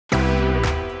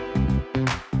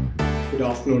Good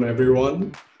afternoon,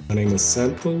 everyone. My name is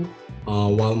Senthil.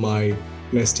 While my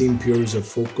esteemed peers are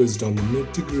focused on the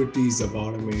nitty-gritties of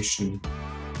automation,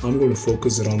 I'm going to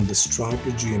focus around the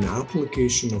strategy and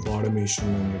application of automation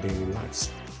in our daily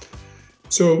lives.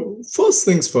 So first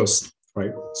things first,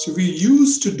 right? So we're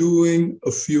used to doing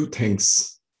a few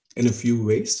things in a few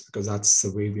ways because that's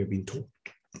the way we have been told.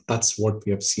 That's what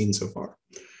we have seen so far.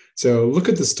 So look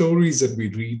at the stories that we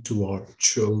read to our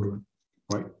children,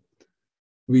 right?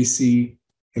 We see,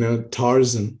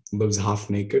 Tarzan lives half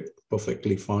naked,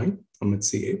 perfectly fine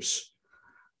amidst the apes.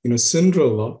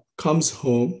 Cinderella comes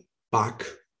home back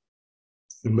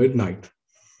at midnight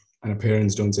and her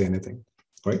parents don't say anything,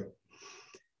 right?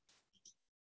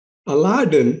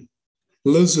 Aladdin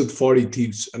lives with 40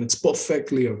 thieves and it's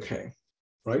perfectly okay,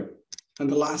 right?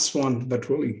 And the last one that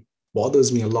really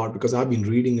bothers me a lot because I've been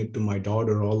reading it to my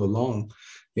daughter all along,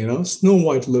 Snow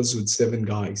White lives with 7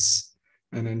 guys.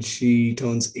 And then she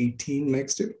turns 18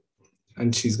 next year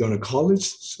and she's going to college.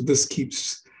 So this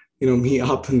keeps, me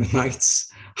up in the nights,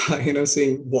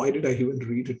 saying, why did I even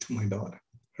read it to my daughter,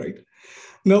 right?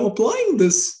 Now, applying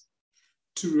this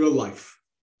to real life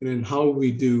and how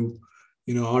we do,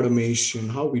 automation,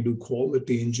 how we do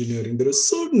quality engineering, there are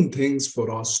certain things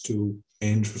for us to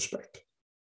introspect.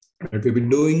 Right? We've been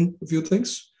doing a few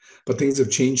things, but things have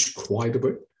changed quite a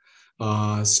bit.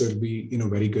 So it'll be,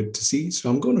 very good to see. So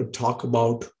I'm going to talk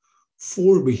about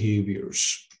 4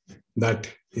 behaviors that,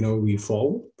 we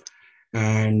follow,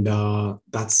 and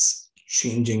that's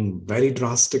changing very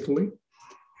drastically.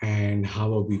 And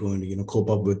how are we going to,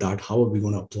 cope up with that? How are we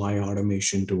going to apply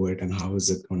automation to it? And how is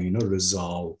it going to,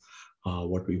 resolve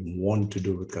what we want to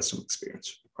do with customer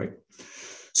experience, right?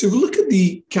 So if we look at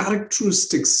the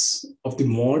characteristics of the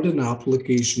modern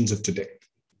applications of today,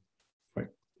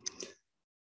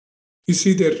 you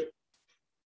see they're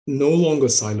no longer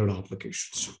siloed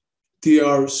applications. They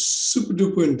are super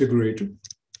duper integrated.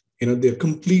 They're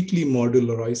completely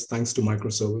modularized thanks to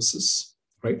microservices,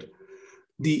 right?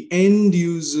 The end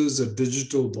users are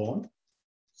digital born.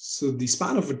 So the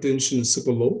span of attention is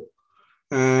super low.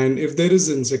 And if there is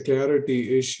a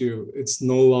security issue, it's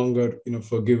no longer,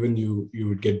 forgiven. You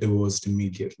would get divorced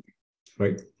immediately,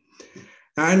 right?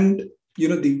 And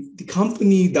the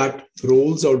company that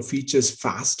rolls out features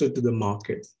faster to the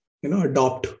market,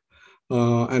 adopt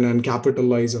and then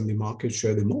capitalize on the market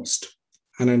share the most.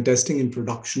 And then testing in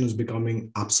production is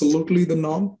becoming absolutely the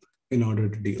norm in order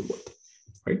to deal with,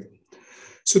 right?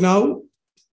 So now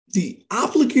the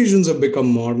applications have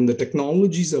become modern, the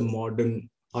technologies are modern,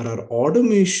 our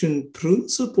automation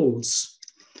principles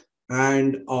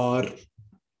and our,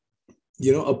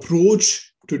 approach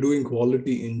to doing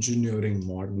quality engineering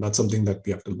modern. That's something that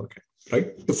we have to look at,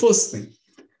 right? The first thing,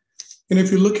 and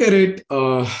if you look at it,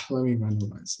 let me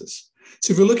manualize this.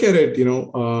 So if you look at it,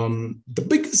 the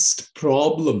biggest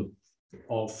problem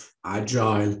of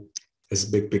agile is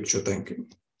big picture thinking,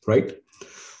 right?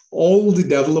 All the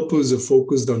developers are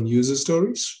focused on user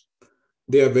stories.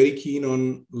 They are very keen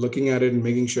on looking at it and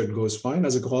making sure it goes fine.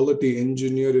 As a quality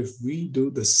engineer, if we do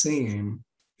the same,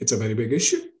 it's a very big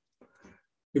issue.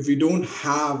 If we don't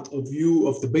have a view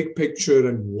of the big picture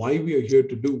and why we are here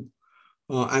to do,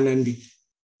 and then we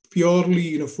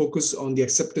purely focus on the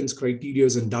acceptance criteria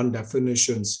and done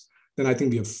definitions, then I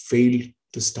think we have failed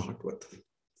to start with,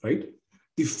 right?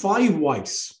 The 5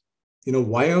 whys,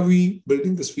 why are we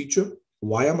building this feature?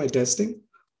 Why am I testing?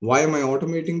 Why am I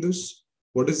automating this?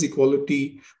 What is the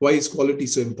quality? Why is quality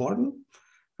so important?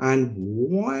 And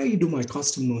why do my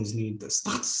customers need this?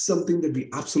 That's something that we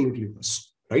absolutely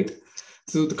miss, right?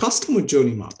 So the customer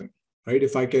journey mapping, right?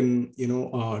 If I can,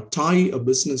 tie a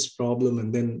business problem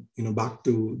and then, back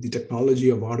to the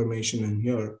technology of automation in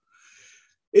here,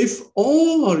 if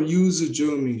all our user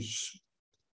journeys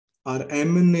are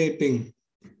emanating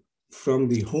from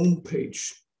the home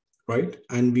page, right?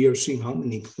 And we are seeing how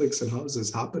many clicks and how is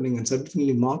this happening, and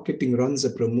suddenly marketing runs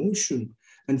a promotion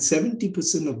and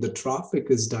 70% of the traffic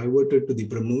is diverted to the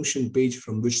promotion page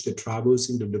from which they traverse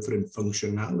into different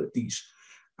functionalities.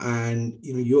 And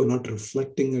you're not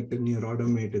reflecting it in your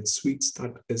automated suites.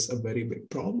 That is a very big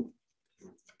problem,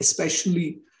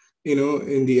 especially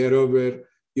in the era where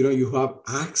you have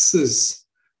access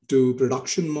to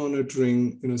production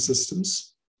monitoring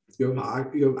systems. You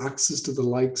have access to the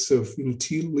likes of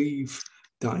Tea Leaf,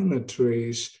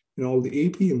 Dynatrace, all the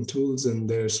APM tools and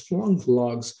their Splunk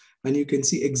logs, and you can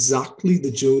see exactly the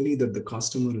journey that the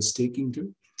customer is taking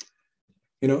to.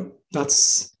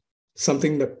 That's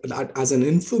something that as an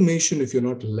information, if you're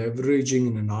not leveraging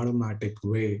in an automatic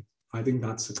way, I think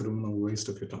that's a criminal waste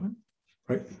of your time,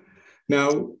 right?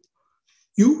 Now,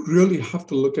 you really have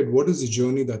to look at what is the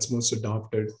journey that's most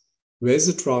adopted. Where's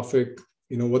the traffic?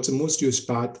 what's the most used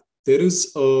path? There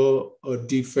is a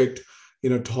defect,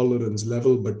 tolerance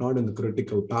level, but not in the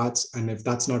critical paths. And if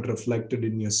that's not reflected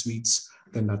in your suites,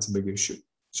 then that's a big issue.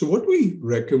 So what we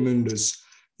recommend is,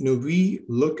 we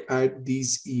look at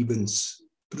these events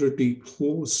pretty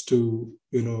close to,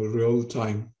 real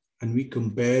time, and we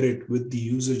compare it with the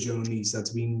user journeys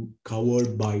that's being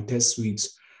covered by test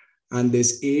suites. And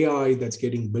there's AI that's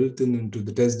getting built into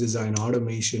the test design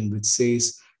automation, which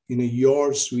says,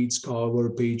 your suites cover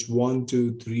page 1,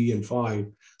 2, 3, and 5,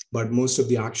 but most of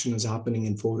the action is happening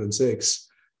in 4 and 6,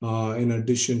 in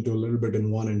addition to a little bit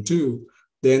in 1 and 2.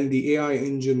 Then the AI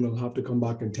engine will have to come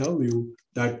back and tell you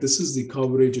that this is the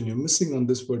coverage and you're missing on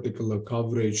this particular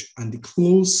coverage. And the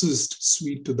closest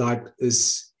suite to that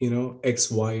is,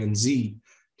 X, Y, and Z.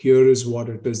 Here is what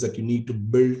it is that you need to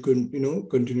build,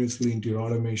 continuously into your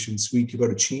automation suite. You got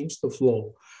to change the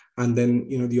flow. And then,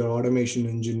 your automation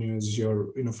engineers,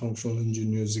 your, functional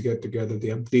engineers, they get together, they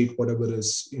update whatever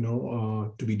is,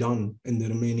 to be done in the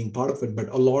remaining part of it. But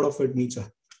a lot of it needs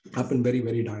to happen very,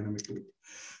 very dynamically.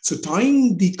 So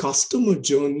tying the customer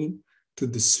journey to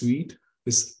the suite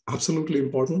is absolutely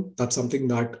important. That's something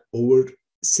that over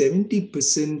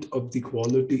 70% of the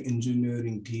quality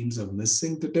engineering teams are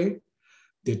missing today.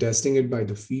 They're testing it by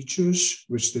the features,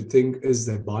 which they think is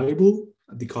their Bible,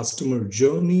 the customer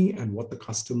journey, and what the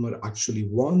customer actually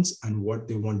wants and what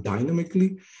they want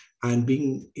dynamically. And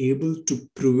being able to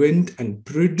prevent and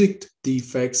predict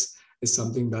defects is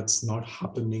something that's not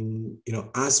happening,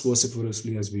 as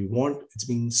vociferously as we want. It's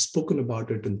being spoken about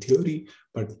it in theory,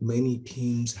 but many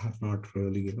teams have not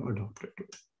really, adopted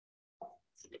it.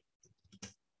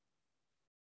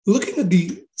 Looking at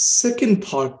the second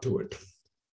part to it,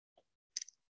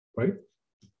 right?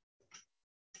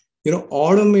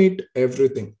 Automate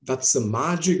everything. That's the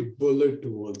magic bullet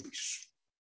to all these.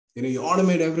 You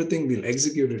automate everything, we'll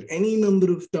execute it any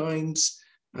number of times,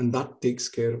 and that takes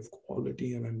care of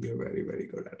quality, and we are very, very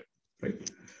good at it, right?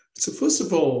 So first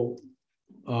of all,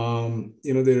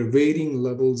 there are varying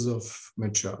levels of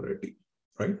maturity,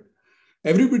 right?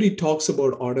 Everybody talks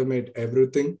about automate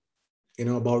everything.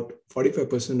 About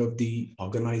 45% of the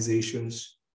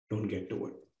organizations don't get to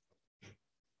it.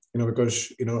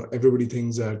 Because, everybody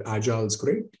thinks that agile is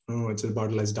great. It's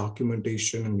about less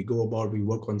documentation, and we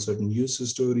work on certain user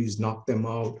stories, knock them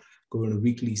out, go into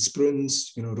weekly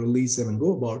sprints, release them and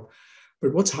go about.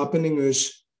 But what's happening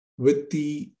is, with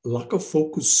the lack of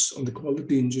focus on the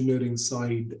quality engineering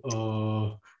side,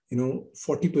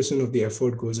 40% of the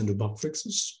effort goes into bug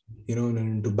fixes, and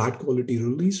into bad quality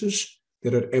releases.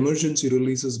 There are emergency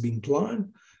releases being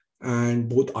planned, and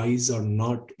both eyes are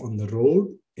not on the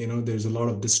road. There's a lot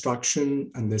of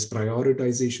distraction, and there's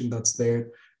prioritization that's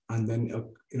there. And then,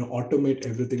 automate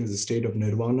everything is a state of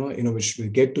nirvana, which we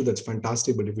get to, that's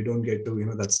fantastic. But if we don't get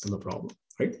to, that's still a problem,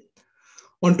 right?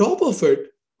 On top of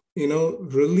it,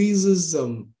 releases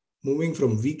moving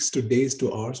from weeks to days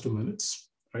to hours to minutes,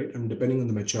 right? And depending on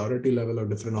the maturity level of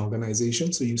different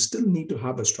organizations. So you still need to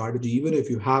have a strategy, even if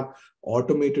you have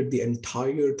automated the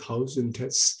entire 1,000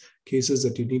 tests cases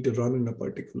that you need to run in a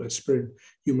particular sprint,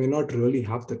 you may not really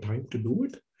have the time to do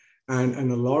it.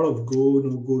 And a lot of go,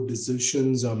 no-go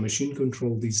decisions are machine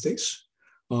controlled these days.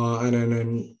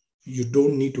 And you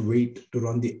don't need to wait to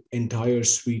run the entire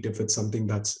suite if it's something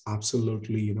that's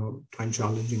absolutely, time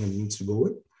challenging and needs to go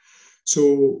with.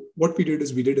 So what we did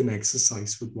is we did an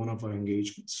exercise with one of our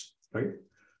engagements, right?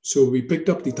 So we picked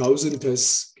up the 1,000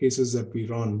 test cases that we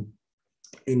run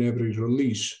in every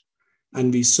release,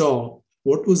 and we saw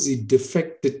what was the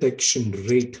defect detection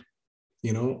rate,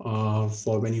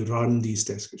 for when you run these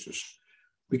test cases.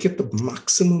 We get the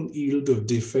maximum yield of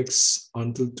defects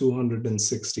until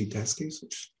 260 test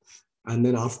cases. And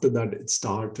then after that, it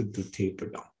started to taper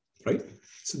down, right?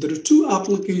 So there are two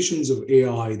applications of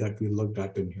AI that we looked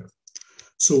at in here.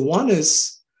 So one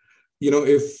is,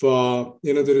 if,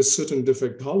 there is certain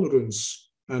defect tolerance,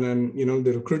 and then,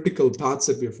 there are critical paths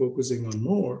that we are focusing on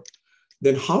more,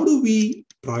 then how do we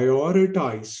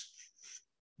prioritize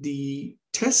the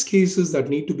test cases that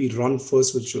need to be run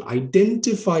first, which will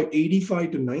identify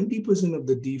 85 to 90% of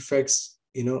the defects,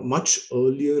 much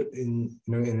earlier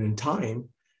in time?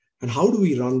 And how do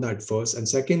we run that first? And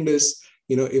second is,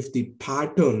 if the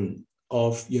pattern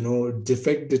of,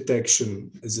 defect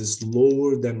detection is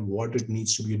lower than what it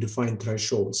needs to be, defined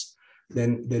thresholds,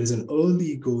 then there is an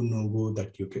early go, no go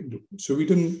that you can do. So we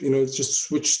didn't, just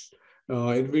switch.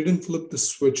 We didn't flip the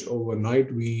switch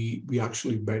overnight. We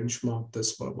actually benchmarked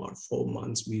this for about 4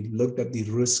 months. We looked at the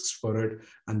risks for it,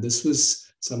 and this was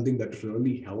something that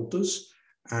really helped us.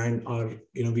 And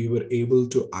we were able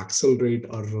to accelerate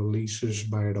our releases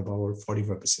by about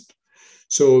 45%.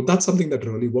 So that's something that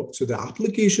really works. So the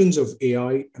applications of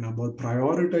AI and about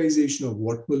prioritization of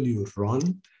what will you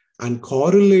run and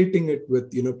correlating it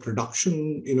with,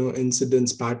 production,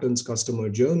 incidents, patterns, customer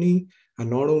journey. And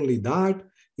not only that,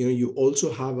 you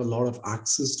also have a lot of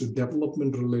access to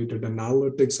development related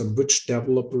analytics on which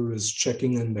developer is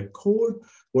checking in their code,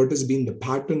 what has been the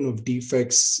pattern of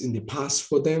defects in the past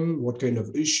for them, what kind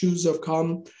of issues have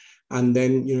come. And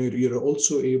then you're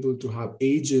also able to have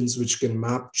agents which can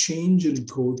map change in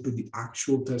code to the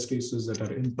actual test cases that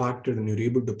are impacted, and you're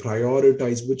able to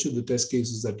prioritize which of the test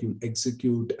cases that you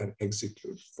execute and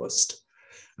execute first.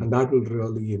 And that will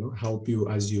really help you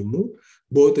as you move,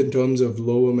 both in terms of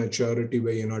lower maturity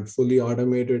where you're not fully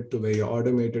automated to where you're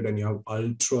automated and you have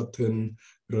ultra thin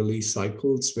release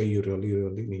cycles where you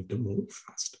really need to move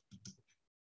fast.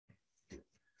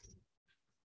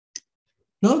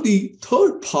 Now, the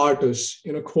third part is,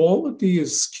 quality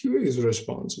is QA's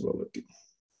responsibility,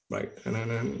 right?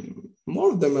 And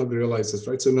more of them have realized this,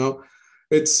 right? So now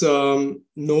it's no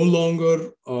longer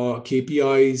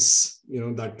KPIs,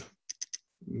 that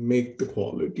make the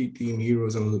quality team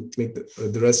heroes and make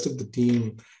the rest of the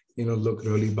team, look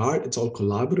really bad. It's all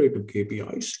collaborative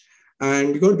KPIs.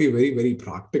 And we got to be very, very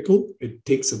practical. It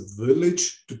takes a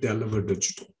village to deliver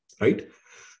digital, right?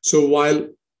 So while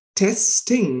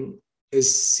testing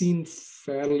is seen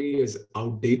fairly as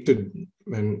outdated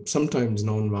and sometimes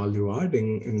non-value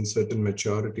adding in certain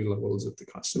maturity levels of the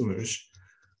customers,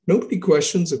 nobody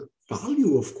questions the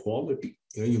value of quality.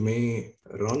 You may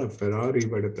run a Ferrari,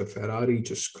 but if the Ferrari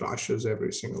just crashes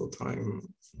every single time,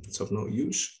 it's of no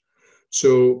use.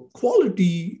 So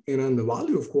quality, and the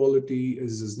value of quality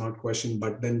is not questioned,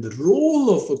 but then the role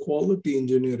of a quality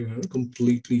engineering is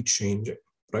completely changing,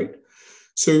 right?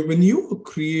 So when you are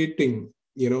creating,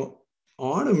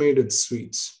 automated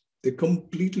suites, they're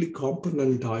completely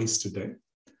componentized today.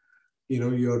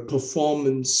 Your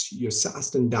performance, your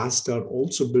SAST and DAST are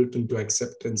also built into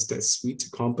acceptance test suites,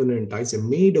 componentized and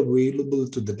made available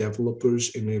to the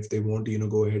developers. And if they want to,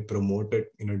 go ahead, promote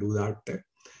it, do that there.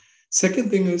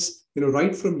 Second thing is,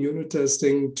 right from unit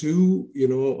testing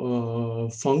to,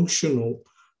 functional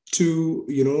to,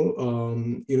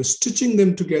 stitching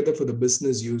them together for the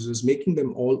business users, making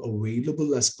them all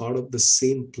available as part of the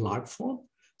same platform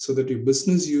so that your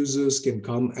business users can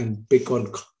come and pick on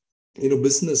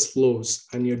business flows,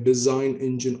 and your design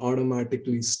engine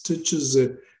automatically stitches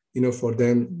it for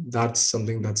them. That's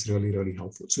something that's really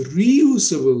helpful. So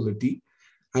reusability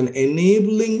and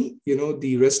enabling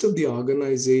the rest of the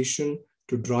organization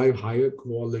to drive higher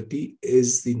quality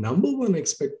is the number one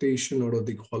expectation out of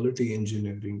the quality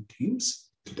engineering teams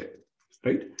today,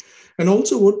 right? And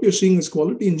also what we're seeing is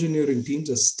quality engineering teams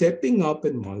are stepping up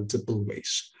in multiple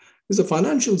ways. There's a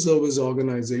financial service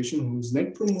organization whose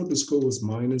net promoter score was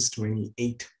minus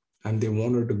 28, and they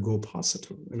wanted to go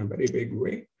positive in a very big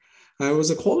way. And it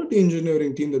was a quality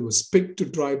engineering team that was picked to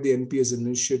drive the NPS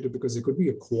initiative because it could be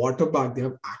a quarterback. They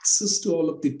have access to all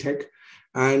of the tech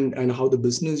and how the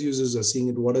business users are seeing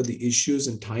it, what are the issues,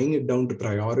 and tying it down to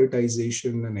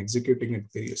prioritization and executing it.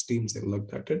 Various teams, they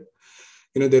looked at it.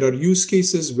 There are use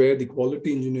cases where the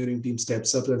quality engineering team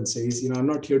steps up and says, I'm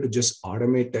not here to just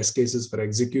automate test cases for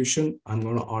execution. I'm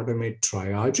going to automate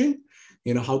triaging.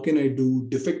 How can I do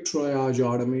defect triage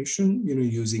automation,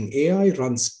 using AI,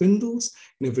 run spindles.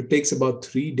 And if it takes about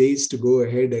 3 days to go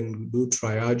ahead and do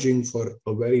triaging for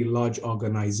a very large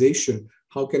organization,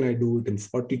 how can I do it in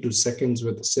 42 seconds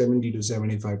with 70 to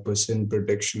 75%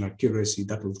 prediction accuracy?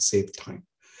 That will save time.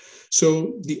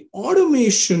 So the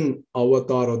automation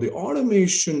avatar or the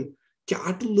automation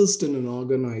catalyst in an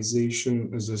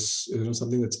organization is this,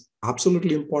 something that's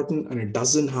absolutely important, and it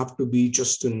doesn't have to be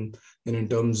just in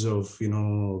terms of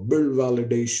build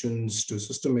validations to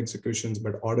system executions,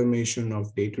 but automation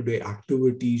of day-to-day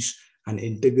activities and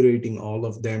integrating all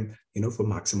of them, for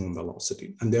maximum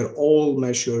velocity. And they're all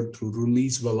measured through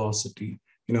release velocity.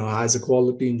 As a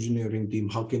quality engineering team,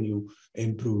 how can you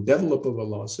improve developer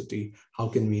velocity? How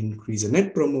can we increase a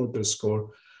net promoter score?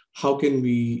 How can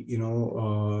we,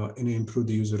 improve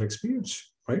the user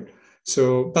experience, right?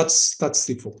 So that's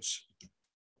the focus.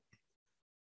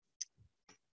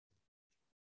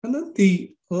 And then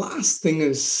the last thing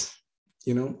is,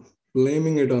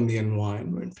 blaming it on the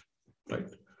environment, right?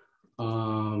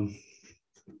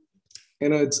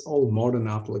 It's all modern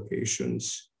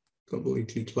applications,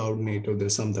 completely cloud native.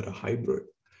 There's some that are hybrid.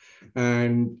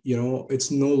 And,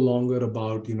 it's no longer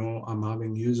about, I'm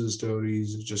having user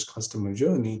stories, just customer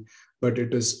journey, but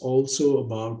it is also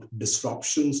about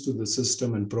disruptions to the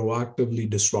system and proactively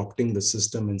disrupting the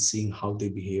system and seeing how they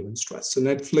behave in stress. So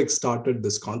Netflix started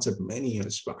this concept many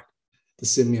years back, the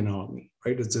Simian Army,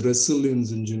 right? It's a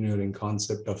resilience engineering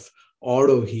concept of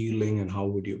auto healing, and how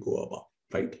would you go about,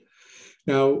 right?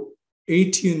 Now,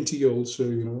 AT&T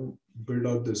also, build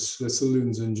out this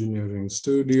resilience engineering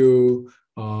studio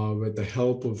with the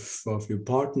help of your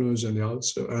partners, and they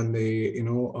also, and they,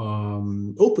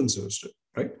 open sourced it,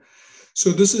 right?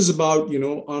 So this is about,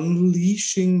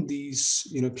 unleashing these,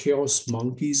 chaos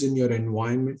monkeys in your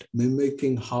environment,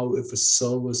 mimicking how if a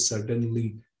server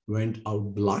suddenly went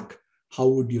out black, how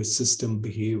would your system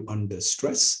behave under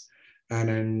stress? And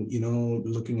then,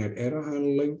 looking at error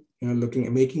handling, looking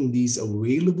at making these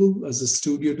available as a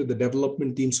studio to the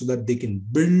development team so that they can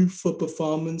build for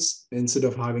performance instead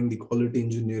of having the quality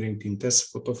engineering team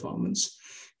test for performance,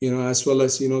 as well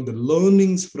as, the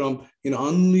learnings from,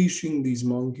 unleashing these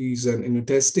monkeys and,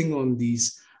 testing on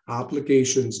these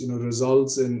applications,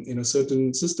 results in,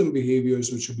 certain system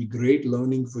behaviors, which would be great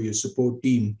learning for your support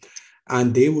team.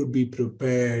 And they would be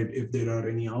prepared if there are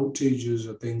any outages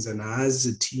or things. And as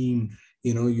a team,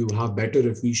 you have better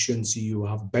efficiency, you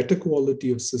have better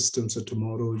quality of systems. So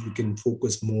tomorrow you can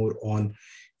focus more on,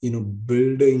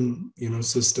 building,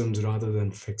 systems rather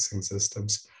than fixing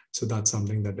systems. So that's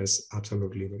something that is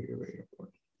absolutely very, very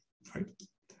important, right?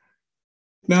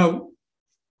 Now,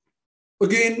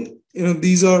 again,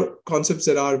 these are concepts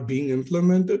that are being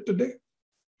implemented today,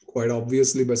 quite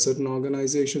obviously by certain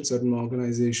organizations. Certain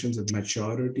organizations with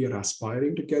maturity are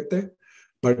aspiring to get there.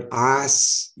 But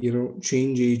as,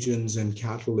 change agents and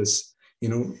catalysts,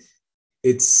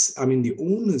 the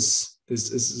onus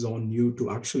is on you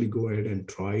to actually go ahead and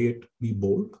try it, be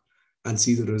bold, and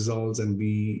see the results and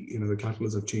be, the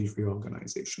catalyst of change for your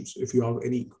organizations. If you have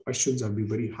any questions, I'll be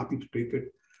very happy to take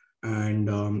it. And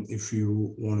if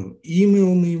you want to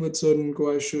email me with certain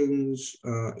questions,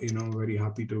 very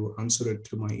happy to answer it.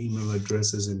 To my email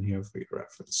address is in here for your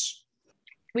reference.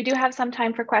 We do have some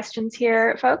time for questions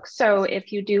here, folks. So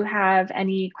if you do have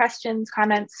any questions,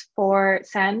 comments for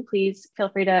Sen, please feel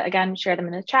free to, again, share them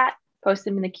in the chat, post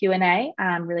them in the Q&A.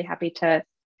 I'm really happy to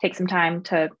take some time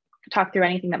to talk through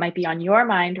anything that might be on your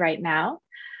mind right now.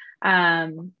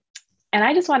 And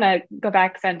I just want to go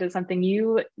back, Sen, to something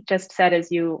you just said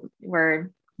as you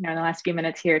were, in the last few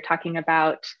minutes here talking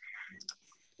about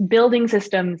building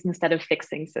systems instead of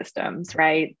fixing systems,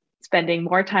 right? Spending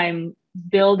more time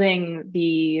building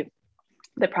the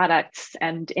products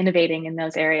and innovating in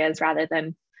those areas rather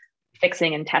than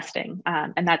fixing and testing.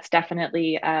 And that's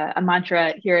definitely a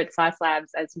mantra here at Sauce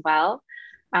Labs as well.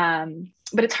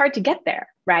 But it's hard to get there,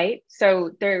 right?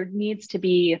 So there needs to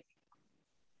be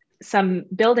some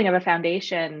building of a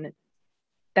foundation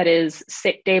that is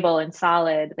stable and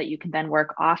solid that you can then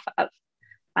work off of.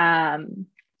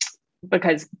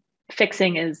 Because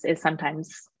fixing is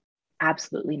sometimes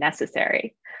absolutely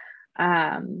necessary.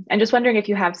 And just wondering if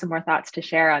you have some more thoughts to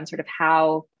share on sort of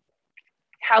how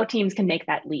teams can make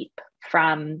that leap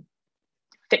from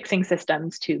fixing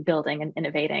systems to building and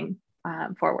innovating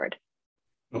forward.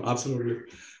 Oh, absolutely.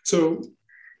 So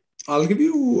I'll give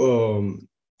you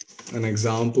an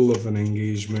example of an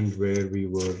engagement where we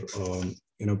were,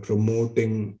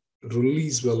 promoting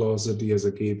release velocity as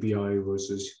a KPI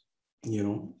versus,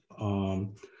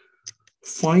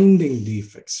 finding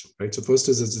defects, right? So first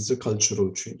is it's a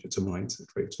cultural change, it's a mindset,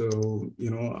 right? So,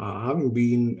 having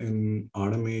been in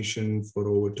automation for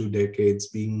over 2 decades,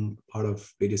 being part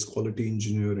of various quality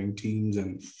engineering teams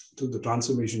and through the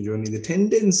transformation journey, the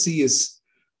tendency is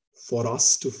for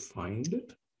us to find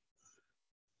it,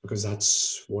 because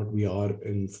that's what we are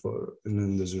in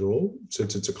this role. So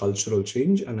it's a cultural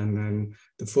change. And then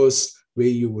the first way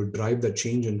you would drive that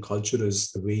change in culture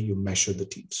is the way you measure the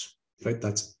teams, right?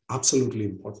 That's absolutely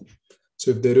important.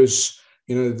 So if there is,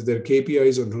 if there are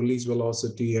KPIs on release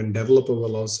velocity and developer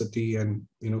velocity and,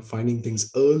 finding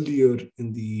things earlier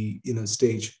in the,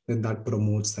 stage, then that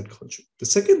promotes that culture. The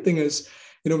second thing is,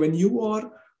 when you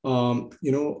are,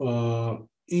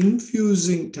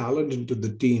 infusing talent into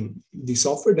the team, the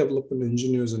software development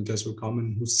engineers and testers will come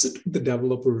in who sit with the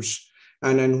developers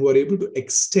and who are able to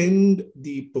extend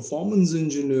the performance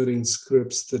engineering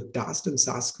scripts, the task and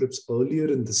SaaS scripts earlier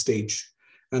in the stage.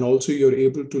 And also you're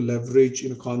able to leverage,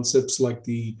 concepts like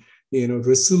the,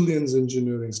 resilience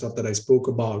engineering stuff that I spoke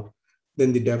about.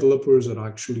 Then the developers are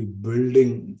actually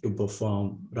building to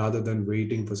perform rather than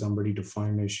waiting for somebody to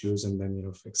find issues and then,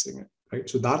 fixing it, right?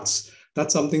 So that's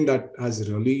something that has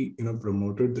really,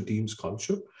 promoted the team's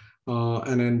culture.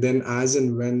 And then as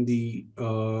and when the,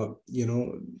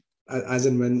 as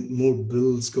and when more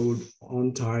bills go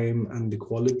on time and the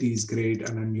quality is great,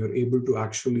 and then you're able to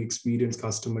actually experience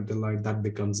customer delight, that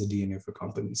becomes the DNA of a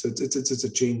company. So it's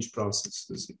a change process.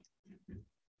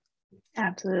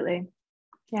 Absolutely.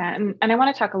 Yeah. And I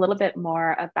want to talk a little bit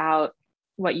more about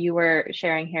what you were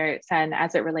sharing here, Sen,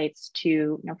 as it relates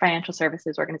to financial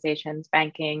services organizations,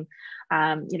 banking.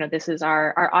 This is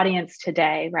our audience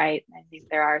today, right? I think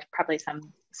there are probably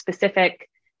some specific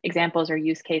examples or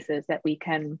use cases that we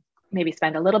can maybe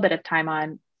spend a little bit of time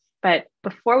on. But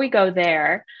before we go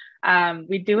there,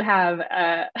 we do have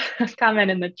a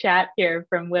comment in the chat here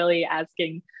from Willie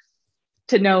asking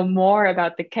to know more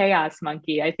about the chaos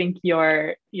monkey. I think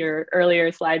your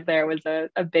earlier slide there was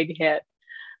a big hit.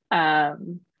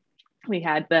 We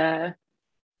had the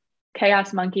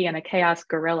chaos monkey and a chaos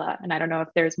gorilla, and I don't know if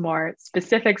there's more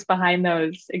specifics behind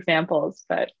those examples,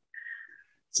 but.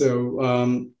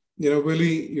 So,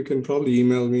 Willie, you can probably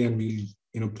email me and we'll,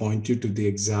 point you to the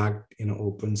exact,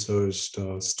 open source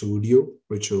studio,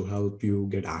 which will help you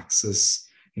get access,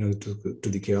 to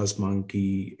the chaos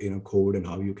monkey, code and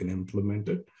how you can implement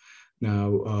it. Now,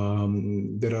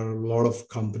 there are a lot of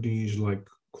companies like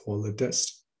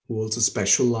Qualitest who also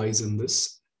specialize in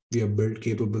this. We have built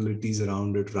capabilities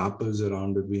around it, wrappers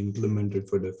around it. We implement it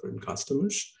for different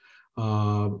customers.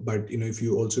 But if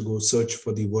you also go search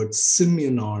for the word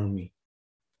simian army,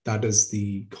 that is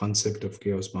the concept of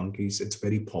chaos monkeys. It's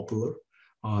very popular.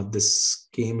 This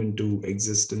came into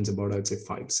existence about, I'd say,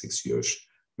 5-6 years,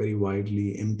 very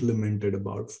widely implemented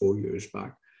about 4 years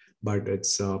back. But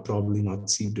it's probably not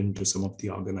seeped into some of the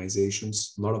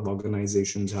organizations. A lot of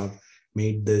organizations have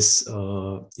made this,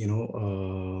 a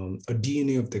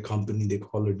DNA of the company. They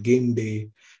call it game day.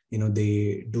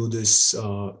 They do this,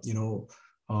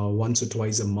 once or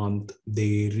twice a month.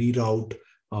 They reroute,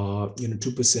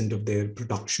 2% of their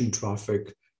production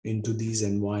traffic into these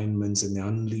environments, and they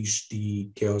unleash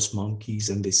the chaos monkeys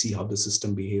and they see how the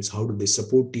system behaves. How do the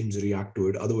support teams react to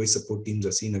it? Otherwise, support teams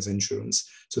are seen as insurance.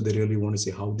 So they really want to see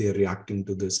how they're reacting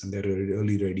to this, and they're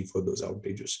really ready for those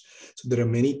outages. So there are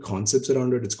many concepts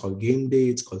around it. It's called game day.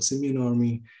 It's called simian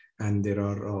army. And there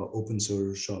are open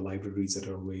source libraries that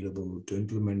are available to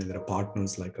implement. And there are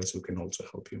partners like us who can also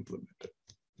help you implement it.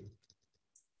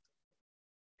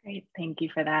 Great, thank you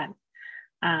for that.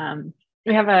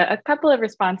 We have a couple of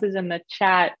responses in the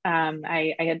chat.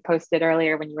 I had posted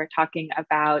earlier when you were talking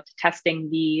about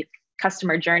testing the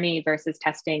customer journey versus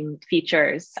testing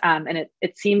features. And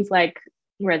it seems like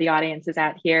where the audience is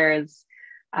at here is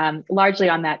largely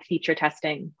on that feature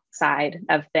testing side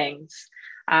of things.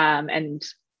 And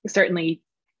certainly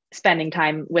spending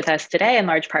time with us today in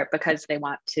large part because they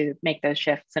want to make those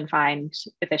shifts and find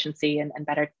efficiency and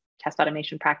better test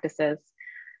automation practices.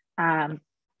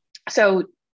 So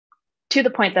to the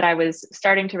point that I was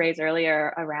starting to raise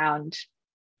earlier around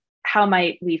how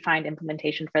might we find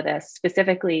implementation for this,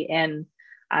 specifically in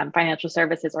financial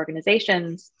services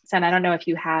organizations. Sen, I don't know if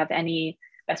you have any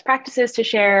best practices to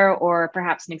share or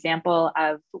perhaps an example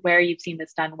of where you've seen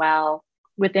this done well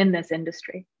within this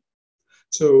industry.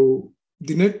 So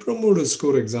the Net Promoter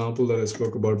Score example that I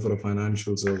spoke about for a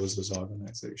financial services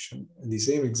organization, in the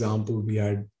same example, we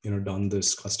had done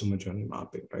this customer journey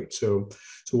mapping, right? So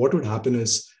what would happen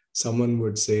is someone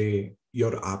would say,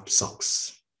 your app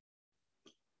sucks.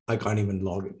 I can't even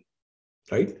log in,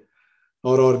 right?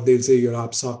 Or they'll say your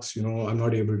app sucks, I'm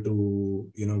not able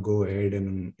to, go ahead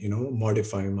and,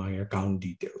 modify my account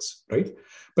details, right?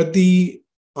 But the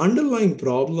underlying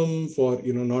problem for,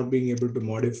 not being able to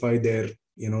modify their,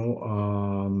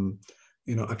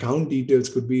 account details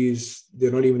could be is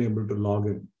they're not even able to log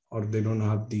in, or they don't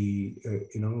have the,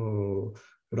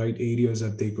 right areas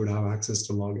that they could have access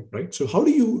to log in, right? So how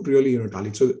do you really,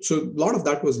 tally? So a lot of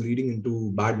that was leading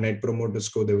into bad Net Promoter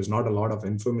Score. There was not a lot of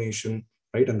information,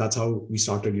 right? And that's how we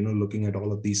started, looking at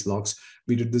all of these logs.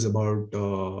 We did this about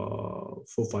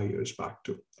 4-5 years back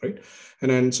too, right? And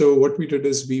then so what we did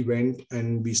is we went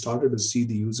and we started to see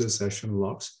the user session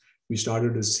logs. We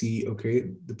started to see,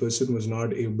 okay, the person was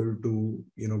not able to,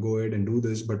 go ahead and do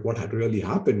this, but what had really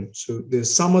happened? So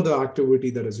there's some other activity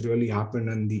that has really happened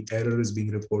and the error is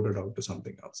being reported out to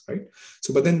something else, right?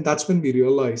 So, but then that's when we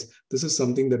realized this is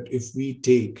something that if we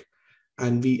take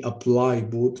and we apply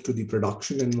both to the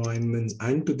production environments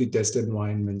and to the test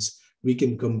environments, we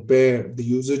can compare the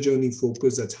user journey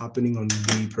focus that's happening on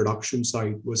the production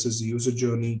side versus the user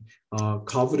journey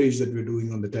coverage that we're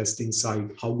doing on the testing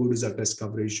side. How good is that test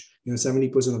coverage?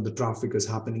 70% of the traffic is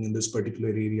happening in this particular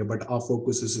area, but our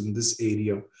focus is in this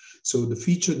area. So the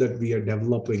feature that we are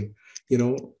developing,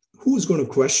 who's going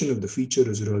to question if the feature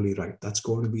is really right?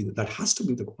 That has to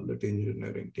be the quality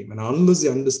engineering team. And unless they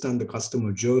understand the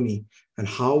customer journey and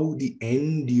how the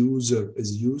end user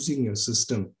is using your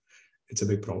system, it's a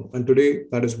big problem. And today,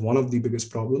 that is one of the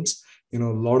biggest problems. A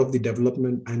lot of the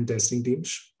development and testing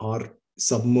teams are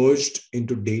submerged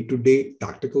into day-to-day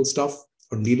tactical stuff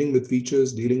or dealing with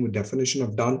features, dealing with definition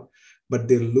of done. but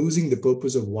they're losing the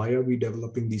purpose of why are we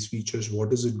developing these features?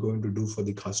 What is it going to do for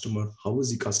the customer? How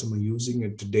is the customer using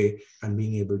it today? And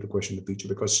being able to question the feature,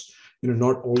 because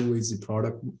not always the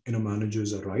product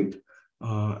managers are right.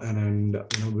 And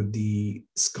with the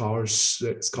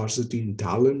scarcity in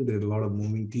talent, there are a lot of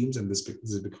moving teams, and this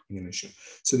is becoming an issue.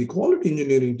 So the quality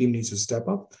engineering team needs to step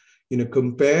up,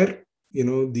 compare,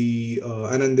 and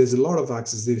then there's a lot of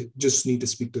access. They just need to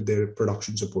speak to their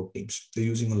production support teams. They're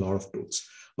using a lot of tools.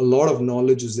 A lot of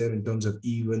knowledge is there in terms of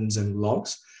events and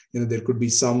logs. There could be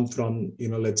some from,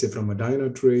 let's say from a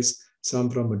Dynatrace, some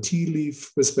from a tea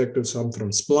leaf perspective, some from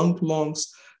Splunk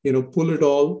logs. Pull it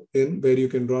all in where you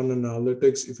can run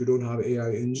analytics. If you don't have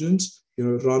AI engines,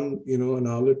 run,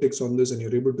 analytics on this, and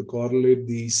you're able to correlate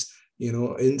these,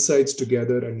 insights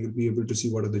together, and you'll be able to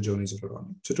see what are the journeys that are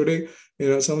running. So today,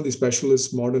 some of the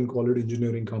specialist modern quality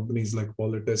engineering companies like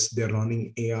Qualitest, they're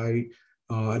running AI,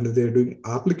 and they're doing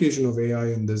application of AI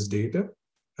in this data.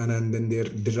 And then they're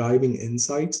deriving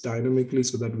insights dynamically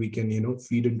so that we can,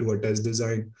 feed into a test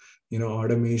design,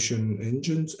 automation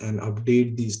engines, and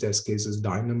update these test cases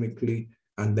dynamically,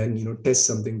 and then, test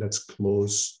something that's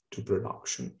close to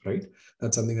production, right?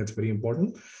 That's something that's very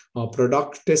important.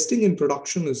 Product testing in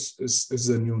production is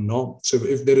the new norm. So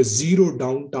if there is zero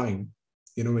downtime,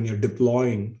 when you're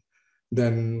deploying,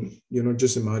 then,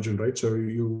 just imagine, right? So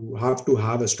you have to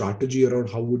have a strategy around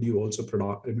how would you also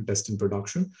test in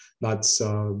production. That's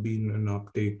been an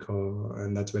uptake,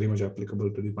 and that's very much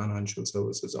applicable to the financial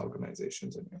services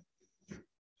organizations.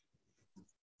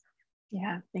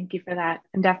 Yeah, thank you for that.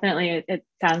 And definitely it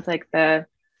sounds like the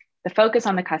focus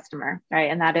on the customer,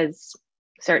 right? And that is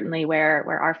certainly where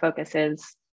our focus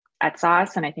is at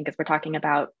SaaS. And I think as we're talking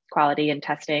about quality and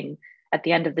testing, at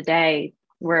the end of the day,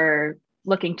 we're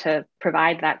looking to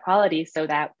provide that quality so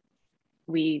that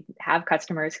we have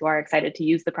customers who are excited to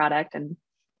use the product and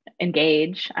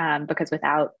engage, because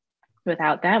without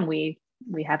them, we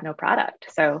have no product.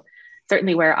 So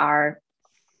certainly where our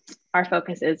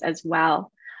focus is as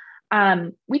well.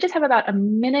 We just have about a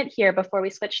minute here before we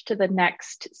switch to the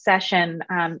next session.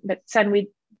 But Sen, we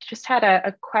just had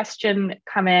a question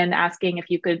come in asking if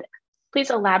you could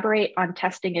please elaborate on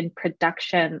testing in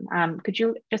production. Could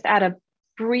you just add a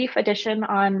brief addition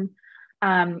on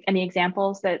any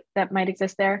examples that might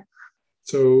exist there?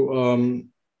 So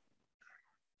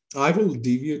I will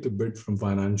deviate a bit from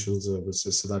financial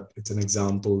services so that it's an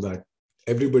example that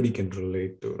everybody can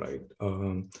relate to, right?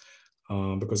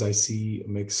 Because I see a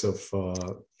mix of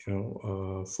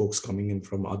folks coming in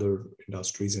from other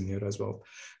industries in here as well.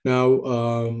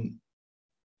 Now,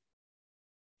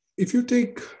 if you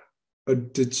take a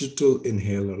digital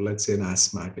inhaler, let's say an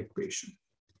asthmatic patient,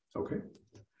 okay?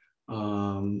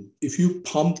 If you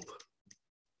pump,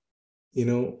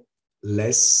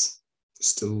 less,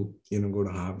 still, going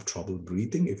to have trouble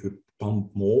breathing. If you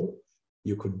pump more,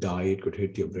 you could die. It could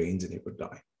hit your brains and you could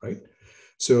die, right?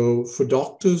 So for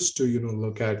doctors to,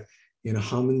 look at,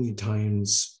 how many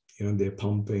times, they're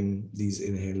pumping these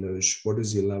inhalers, what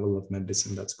is the level of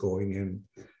medicine that's going in,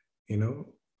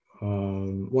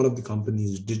 one of the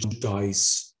companies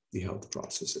digitize the health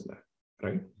process in that,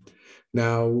 right?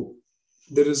 Now,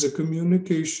 there is a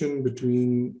communication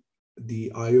between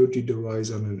the IoT device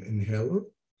on an inhaler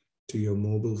to your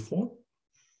mobile phone,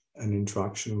 and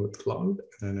interaction with cloud,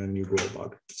 and then you go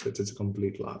about it. So it's a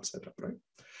complete lab setup, right?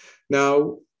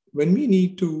 Now, when we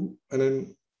need to, and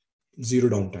then zero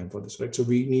downtime for this, right? So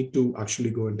we need to actually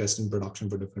go and test in production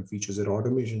for different features. There are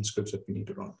automation scripts that we need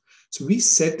to run. So we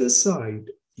set aside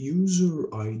user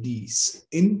IDs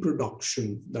in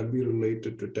production that we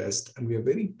related to test, and we are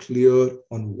very clear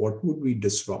on what would we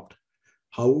disrupt,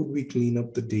 how would we clean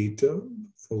up the data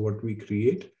for what we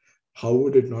create, how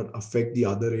would it not affect the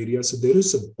other areas. So there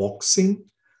is a boxing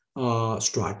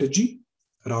strategy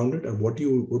around it, and what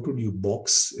would you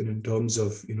box in terms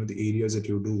of the areas that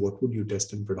you do, what would you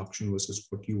test in production versus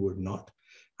what you would not,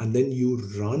 and then you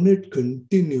run it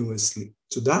continuously.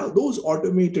 So that those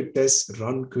automated tests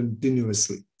run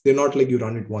continuously. They're not like you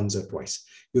run it once or twice.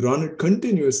 You run it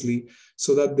continuously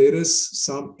so that there is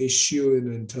some issue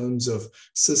in terms of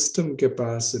system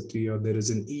capacity, or there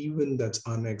is an event that's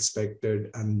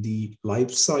unexpected, and the life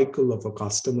cycle of a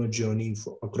customer journey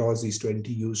across these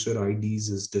 20 user IDs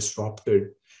is disrupted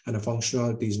and a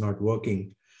functionality is not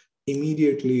working.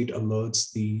 Immediately, it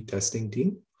alerts the testing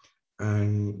team.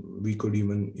 And we could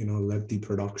even, let the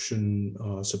production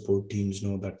support teams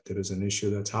know that there is an issue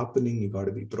that's happening. You got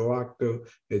to be proactive.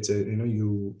 It's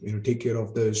you take care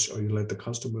of this, or you let the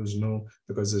customers know,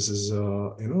 because this is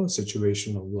a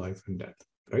situation of life and death,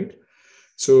 right?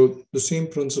 So the same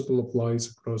principle applies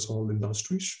across all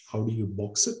industries. How do you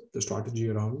box it? The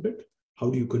strategy around it. How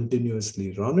do you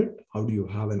continuously run it? How do you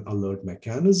have an alert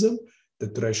mechanism? The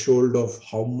threshold of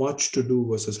how much to do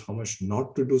versus how much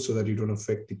not to do so that you don't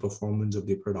affect the performance of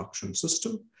the production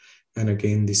system. And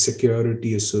again, the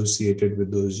security associated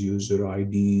with those user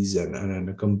IDs and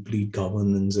a complete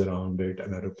governance around it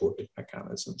and a reporting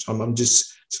mechanism. So I'm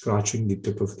just scratching the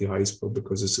tip of the iceberg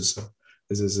because this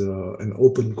is an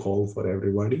open call for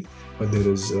everybody, but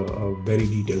there is a very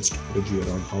detailed strategy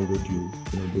around how would you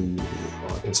do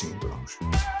testing in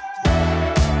production.